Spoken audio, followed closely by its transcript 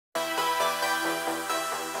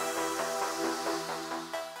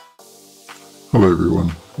Hello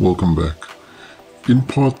everyone, welcome back. In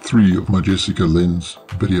part 3 of my Jessica Lens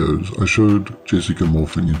videos, I showed Jessica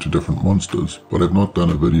morphing into different monsters, but I've not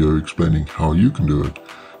done a video explaining how you can do it.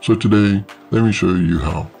 So today, let me show you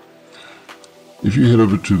how. If you head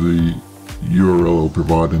over to the URL I'll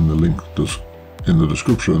provide in the link in the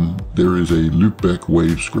description, there is a Loopback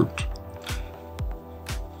Wave script.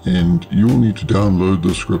 And you will need to download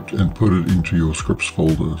the script and put it into your scripts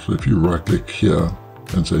folder. So if you right click here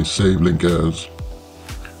and say save link as,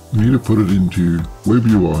 you need to put it into Web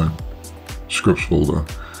UI scripts folder.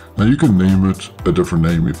 Now you can name it a different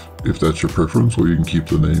name if that's your preference, or you can keep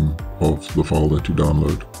the name of the file that you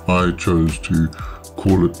download. I chose to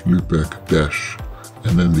call it loopback dash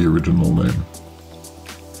and then the original name.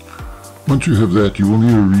 Once you have that, you will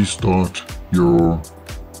need to restart your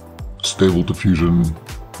Stable Diffusion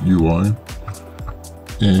UI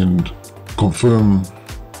and confirm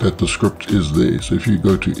that the script is there. So if you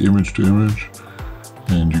go to image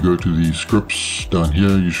and you go to the scripts down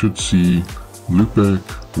here, you should see Loopback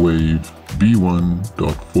Wave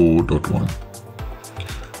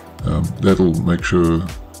v1.4.1. That'll make sure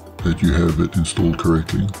that you have it installed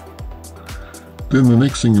correctly. Then the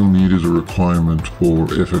next thing you'll need is a requirement for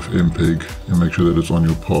ffmpeg, and make sure that it's on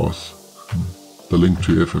your path. The link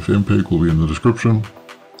to ffmpeg will be in the description,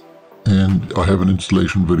 and I have an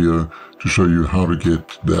installation video to show you how to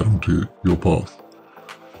get that onto your path.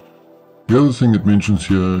 The other thing it mentions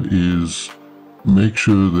here is make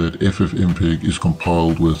sure that ffmpeg is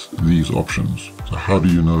compiled with these options. So how do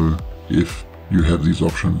you know if you have these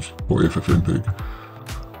options for ffmpeg?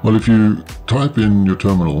 Well, if you type in your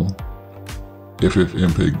terminal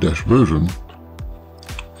ffmpeg-version,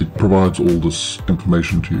 it provides all this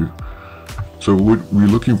information to you. So what we're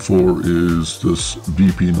looking for is this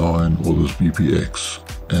VP9 or this VPX,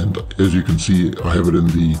 and as you can see, I have it in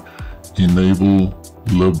the enable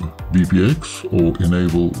lib VPX or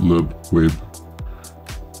enable lib web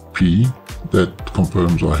P. That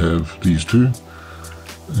confirms I have these two.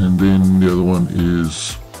 And then the other one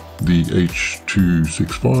is the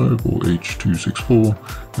H265 or H264,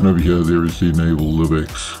 and over here there is the enable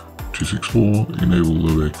libx 264, enable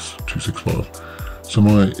libx 265. So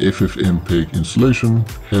my ffmpeg installation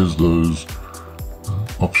has those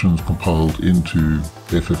options compiled into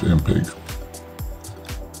ffmpeg.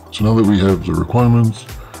 So now that we have the requirements,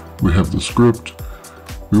 we have the script,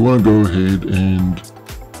 we want to go ahead and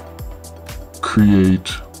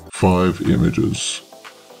create 5 images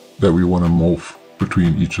that we want to morph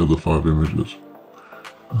between each of the 5 images.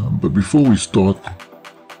 But before we start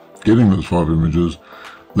getting those 5 images,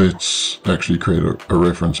 let's actually create a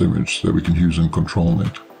reference image that we can use in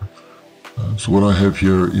ControlNet. So what I have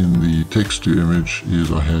here in the text to image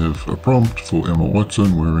is I have a prompt for Emma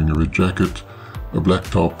Watson wearing a red jacket, a black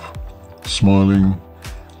top, smiling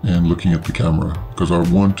and looking at the camera, because I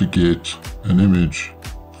want to get an image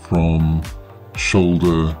from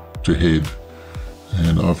shoulder to head.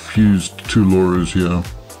 And I've used 2 lowres here,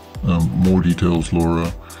 more details lowre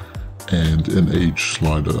and an age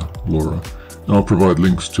slider lowre. And I'll provide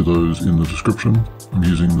links to those in the description. I'm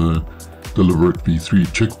using the deliberate v3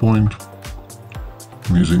 checkpoint.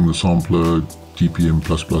 I'm using the sampler DPM++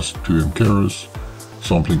 2M keras,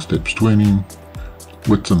 sampling steps 20,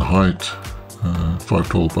 width and height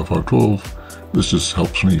 512 by 512. This just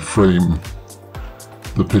helps me frame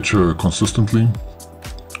the picture consistently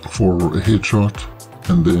for a headshot.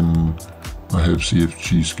 And then I have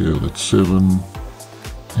CFG scale at 7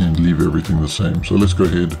 and leave everything the same. So let's go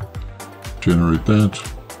ahead, generate that.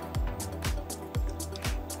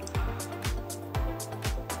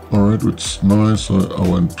 Alright, it's nice. I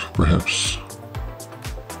want perhaps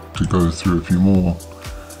to go through a few more,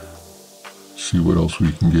 see what else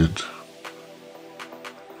we can get.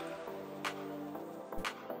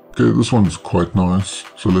 Okay, this one's quite nice.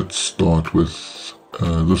 So let's start with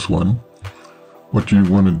this one. What you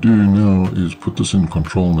want to do now is put this in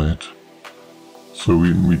ControlNet. So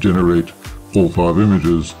when we generate all 5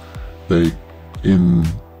 images, they in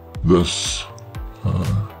this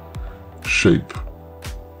shape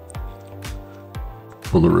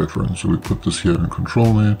for the reference. So we put this here in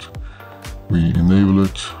ControlNet, we enable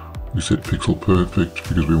it, we set pixel perfect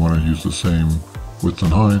because we want to use the same width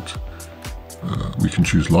and height. We can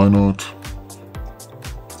choose line art.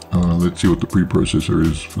 Let's see what the preprocessor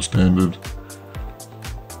is for standard.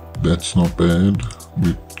 That's not bad.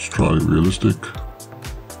 Let's try realistic.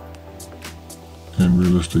 And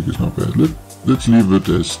realistic is not bad. Let's leave it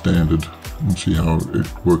as standard and see how it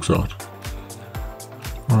works out.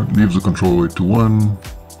 Alright, leave the control weight to 1,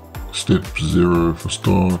 step 0 for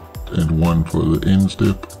start and 1 for the end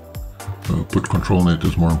step. Put ControlNet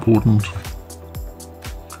as more important.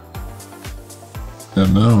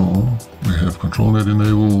 And now we have ControlNet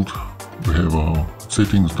enabled, we have our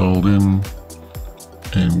settings dialed in,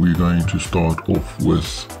 and we're going to start off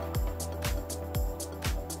with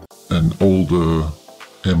an older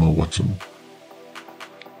Emma Watson.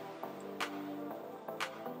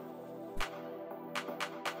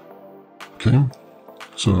 Okay,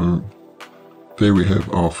 so there we have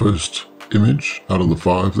our first image out of the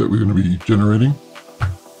 5 that we're going to be generating.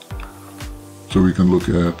 So we can look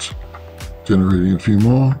at generating a few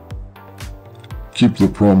more. Keep the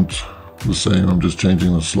prompt the same, I'm just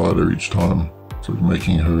changing the slider each time, so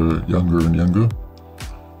making her younger and younger.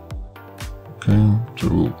 Okay,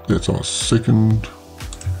 so that's our second.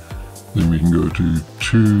 Then we can go to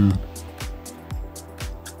 2.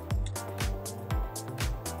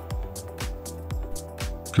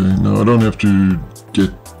 Okay, now I don't have to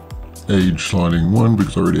get age sliding 1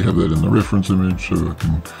 because I already have that in the reference image, so I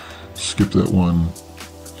can skip that one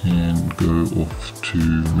and go off to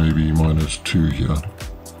maybe -2 here.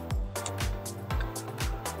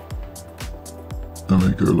 And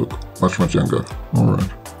make her look much younger. Alright.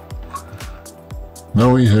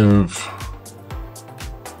 Now we have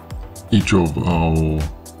each of our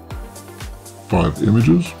 5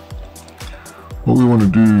 images. What we want to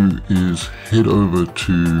do is head over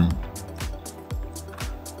to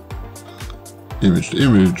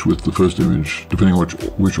image with the first image, depending on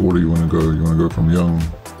which order you want to go. You want to go from young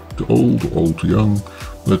to old, or old to young.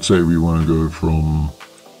 Let's say we want to go from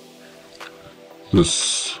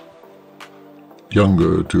this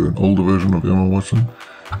younger to an older version of Emma Watson.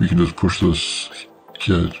 We can just push this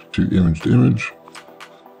here to image.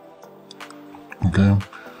 Okay.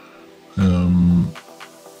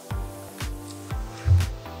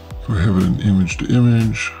 So we have it in image to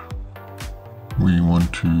image. We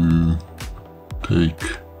want to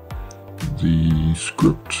take the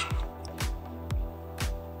script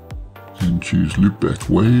and choose Loopback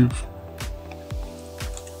Wave.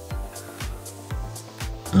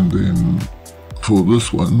 And then for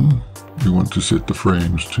this one, we want to set the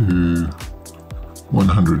frames to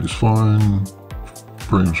 100 is fine,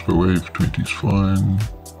 frames per wave 20 is fine,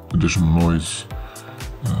 additional noise,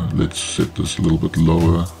 let's set this a little bit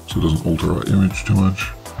lower so it doesn't alter our image too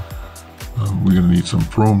much. We're going to need some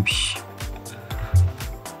prompts.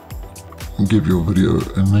 Give your video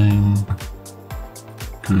a name.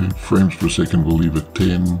 Okay, frames per second we'll leave at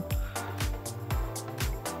 10.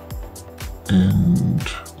 And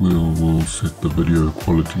we'll set the video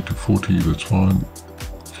quality to 40, that's fine.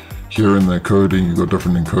 Here in the coding, you've got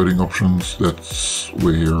different encoding options. That's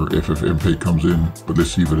where FFmpeg comes in, but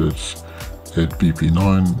let's leave it at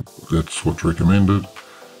BP9. That's what's recommended.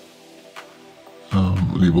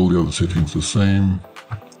 Leave all the other settings the same.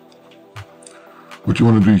 What you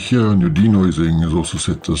want to do here on your denoising is also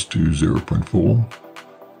set this to 0.4.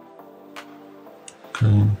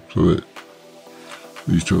 Okay, so that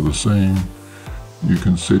these two are the same. You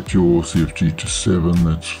can set your CFG to 7,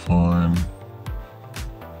 that's fine.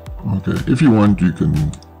 Okay, if you want, you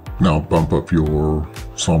can now bump up your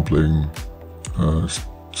sampling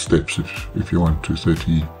steps if you want to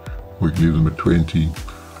 30, or you can leave them at 20.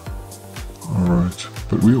 Alright,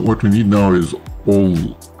 but what we need now is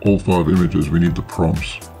all 5 images. We need the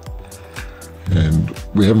prompts. And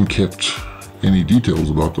we haven't kept any details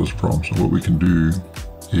about those prompts. So what we can do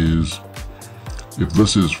is, if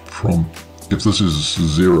this is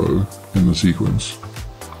 0 in the sequence,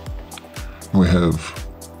 we have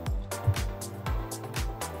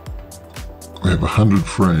 100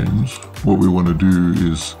 frames. What we want to do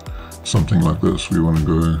is something like this. We want to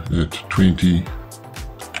go at 20,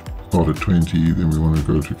 start at 20, then we want to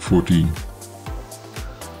go to 40,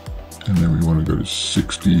 and then we want to go to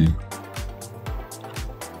 60,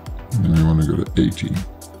 and then we want to go to 80.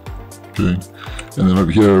 Okay, and then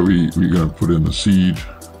over here we're going to put in the seed.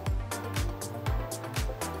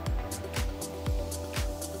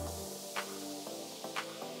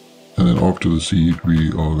 And then after the seed, we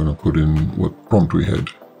are going to put in what prompt we had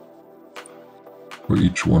for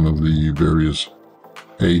each one of the various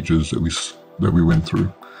ages that we went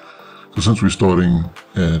through. So since we're starting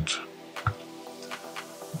at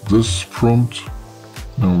this prompt,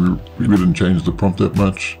 no, we didn't change the prompt that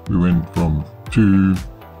much. We went from 2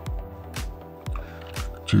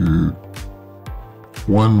 to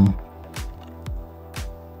 1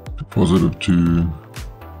 to positive 2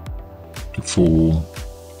 to 4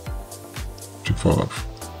 to 5.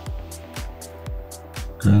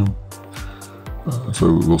 Okay,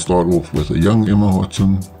 so we'll start off with a young Emma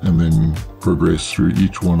Watson and then progress through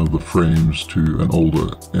each one of the frames to an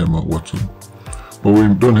older Emma Watson. What we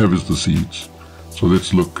don't have is the seeds, so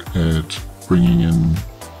let's look at bringing in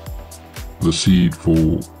the seed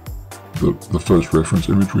for the first reference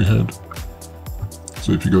image we had.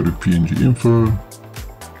 So if you go to PNG info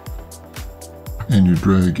and you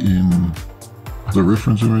drag in the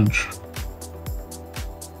reference image,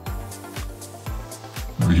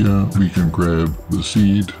 over here we can grab the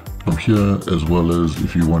seed from here, as well as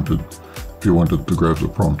if you wanted to grab the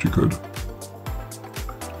prompt, you could.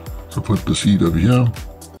 So put the seed over here,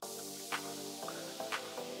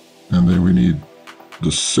 and then we need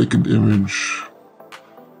the second image.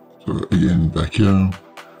 So again, back here,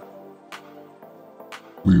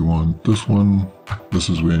 we want this one. This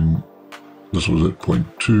is when this was at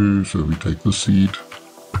 0.2, so we take the seed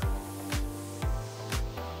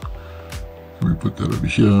and we put that over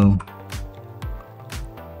here,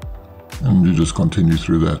 and you just continue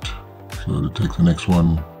through that. So to take the next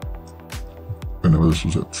one, whenever this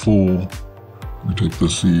was at 4, we take the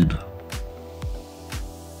seed,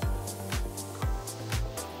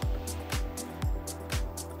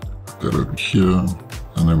 put that over here,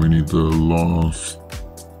 and then we need the last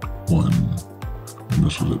one, and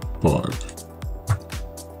this was at 5.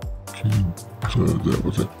 Okay, so that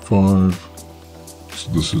was at 5.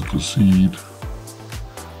 So this is the seed.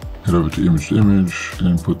 Head over to image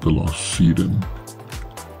and put the last seed in.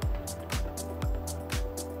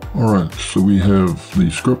 Alright, so we have the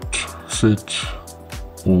script set,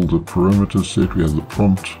 all the parameters set, we have the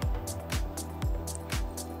prompt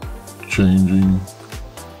changing,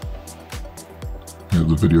 we have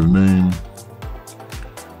the video name,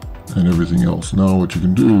 and everything else. Now what you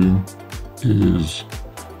can do is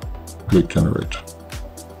click generate.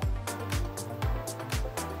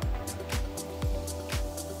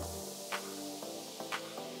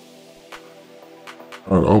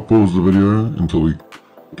 Alright, I'll pause the video until we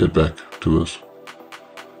get back to this.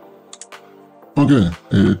 Okay,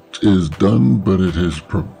 it is done, but it has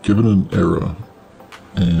given an error,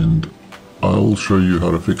 and I'll show you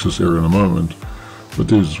how to fix this error in a moment. But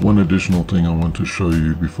there's one additional thing I want to show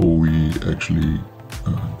you before we actually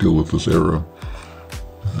deal with this error.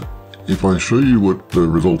 If I show you what the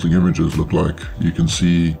resulting images look like, you can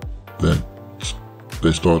see that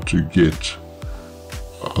they start to get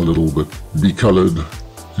a little bit decolored,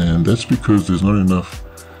 and that's because there's not enough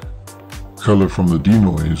color from the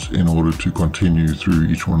denoise in order to continue through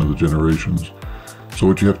each one of the generations. So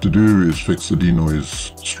what you have to do is fix the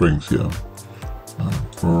denoise strength here.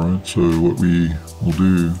 Alright, so what we will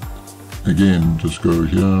do, again, just go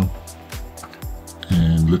here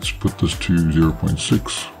and let's put this to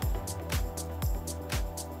 0.6,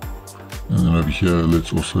 and then over here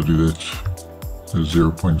let's also do that as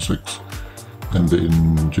 0.6, and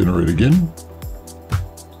then generate again.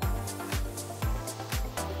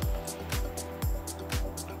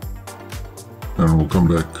 And we'll come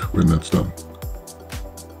back when that's done.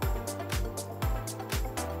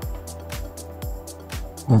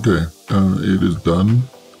 Okay, it is done,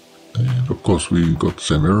 and of course we got the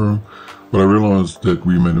same error, but I realized that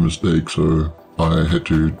we made a mistake, so I had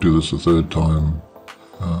to do this a third time.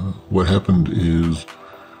 What happened is,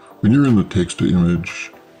 when you're in the text to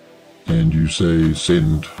image and you say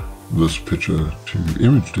send this picture to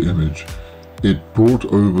image, it brought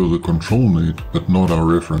over the control net but not our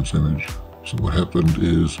reference image. So what happened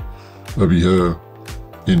is, over here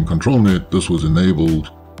in control net this was enabled,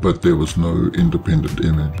 but there was no independent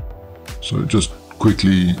image. So just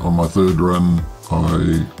quickly on my third run,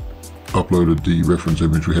 I uploaded the reference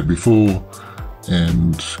image we had before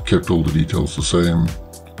and kept all the details the same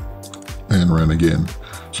and ran again.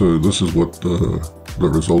 So this is what the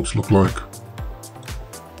results look like.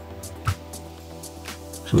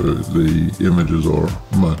 So the images are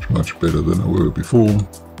much better than they were before.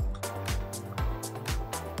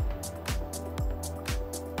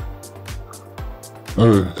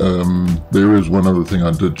 There is one other thing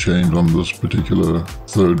I did change on this particular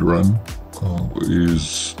third run,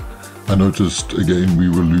 is I noticed again we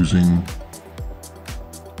were losing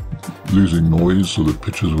noise, so the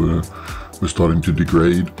pictures were starting to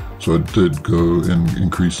degrade. So I did go and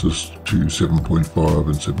increase this to 7.5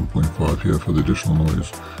 and 7.5 here for the additional noise.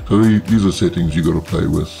 So these are settings you got to play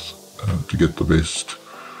with to get the best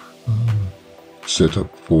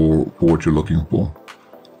setup for what you're looking for.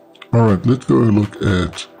 Alright, let's go look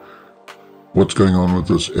at what's going on with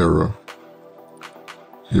this error.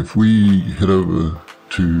 If we head over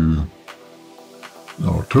to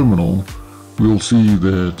our terminal, we'll see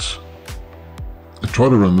that I try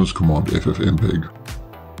to run this command ffmpeg,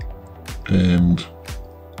 and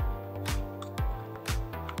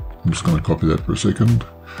I'm just going to copy that for a second,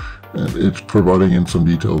 and it's providing in some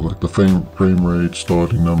details like the frame rate,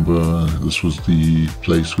 starting number. This was the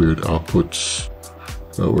place where it outputs,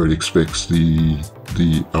 where it expects the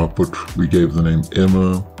output. We gave the name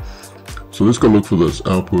Emma. so let's go look for this.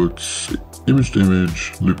 Outputs, image to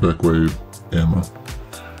image, loopback wave, EMA.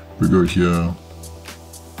 We go here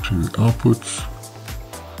to outputs,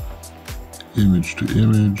 image to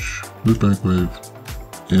image, loopback wave,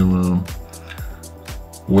 EMA.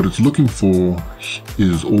 What it's looking for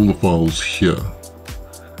is all the files here.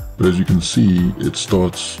 But as you can see, it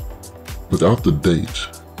starts without the date.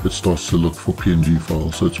 It starts to look for PNG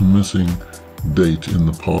files, so it's missing date in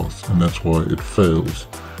the path, and that's why it fails.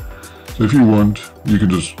 So if you want, you can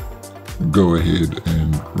just go ahead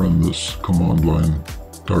and run this command line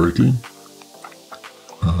directly.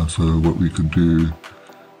 So what we could do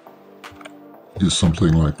is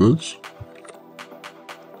something like this.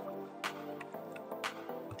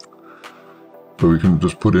 So we can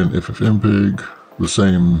just put in ffmpeg, the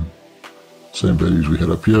same values we had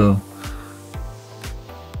up here.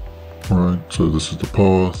 Alright, so this is the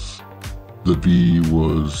path. The V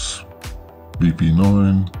was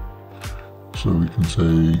VP9. So we can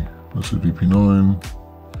say this is VP9.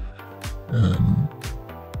 And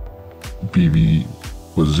BV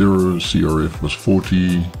was 0, CRF was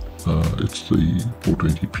 40. It's the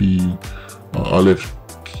 420p. I left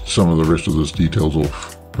some of the rest of those details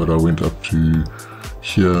off, but I went up to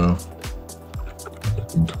here.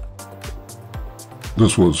 And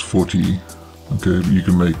this was 40. Okay, you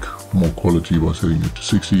can make more quality by setting it to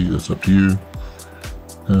 60, that's up to you.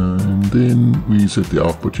 And then we set the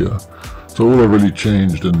output here. So all I really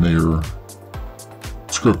changed in their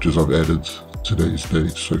script is I've added today's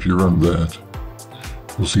date. So if you run that,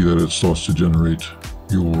 you'll see that it starts to generate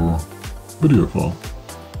your video file.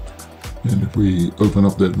 And if we open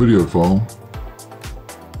up that video file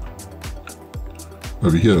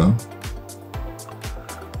over here,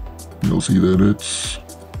 you'll see that it's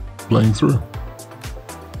playing through.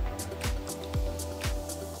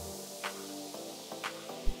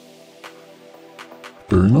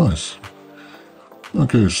 Very nice.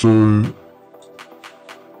 Okay, so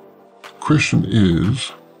question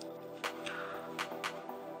is,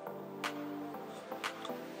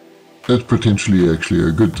 that's potentially actually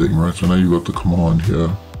a good thing, right? So now you've got the command here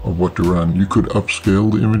of what to run. You could upscale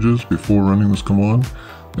the images before running this command.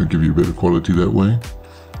 It'll give you better quality that way.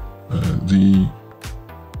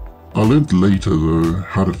 I learned later though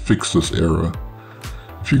how to fix this error.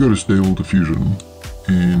 If you go to Stable Diffusion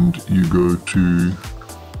and you go to,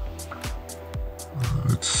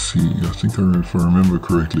 let's see, I think if I remember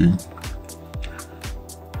correctly,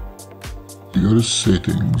 you go to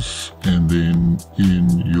settings and then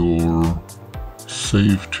in your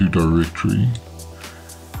save to directory,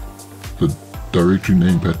 the directory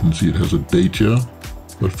name pattern, see it has a date here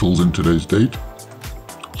that fills in today's date.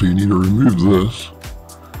 So you need to remove this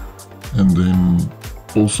and then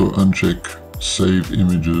also uncheck save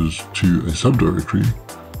images to a subdirectory.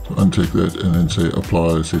 So uncheck that and then say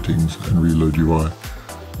apply settings and reload UI,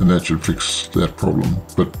 and that should fix that problem.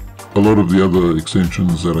 But a lot of the other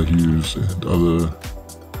extensions that I use and other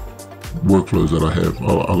workflows that I have,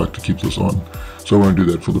 I like to keep this on. So I won't do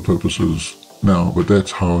that for the purposes now, but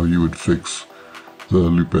that's how you would fix the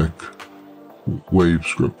Loopback Wave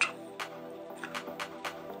script.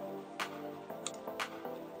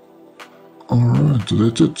 Alright, so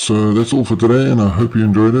that's it. So that's all for today, and I hope you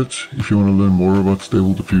enjoyed it. If you want to learn more about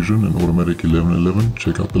Stable Diffusion and Automatic 1111,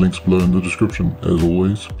 check out the links below in the description. As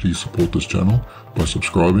always, please support this channel by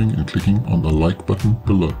subscribing and clicking on the like button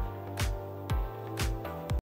below.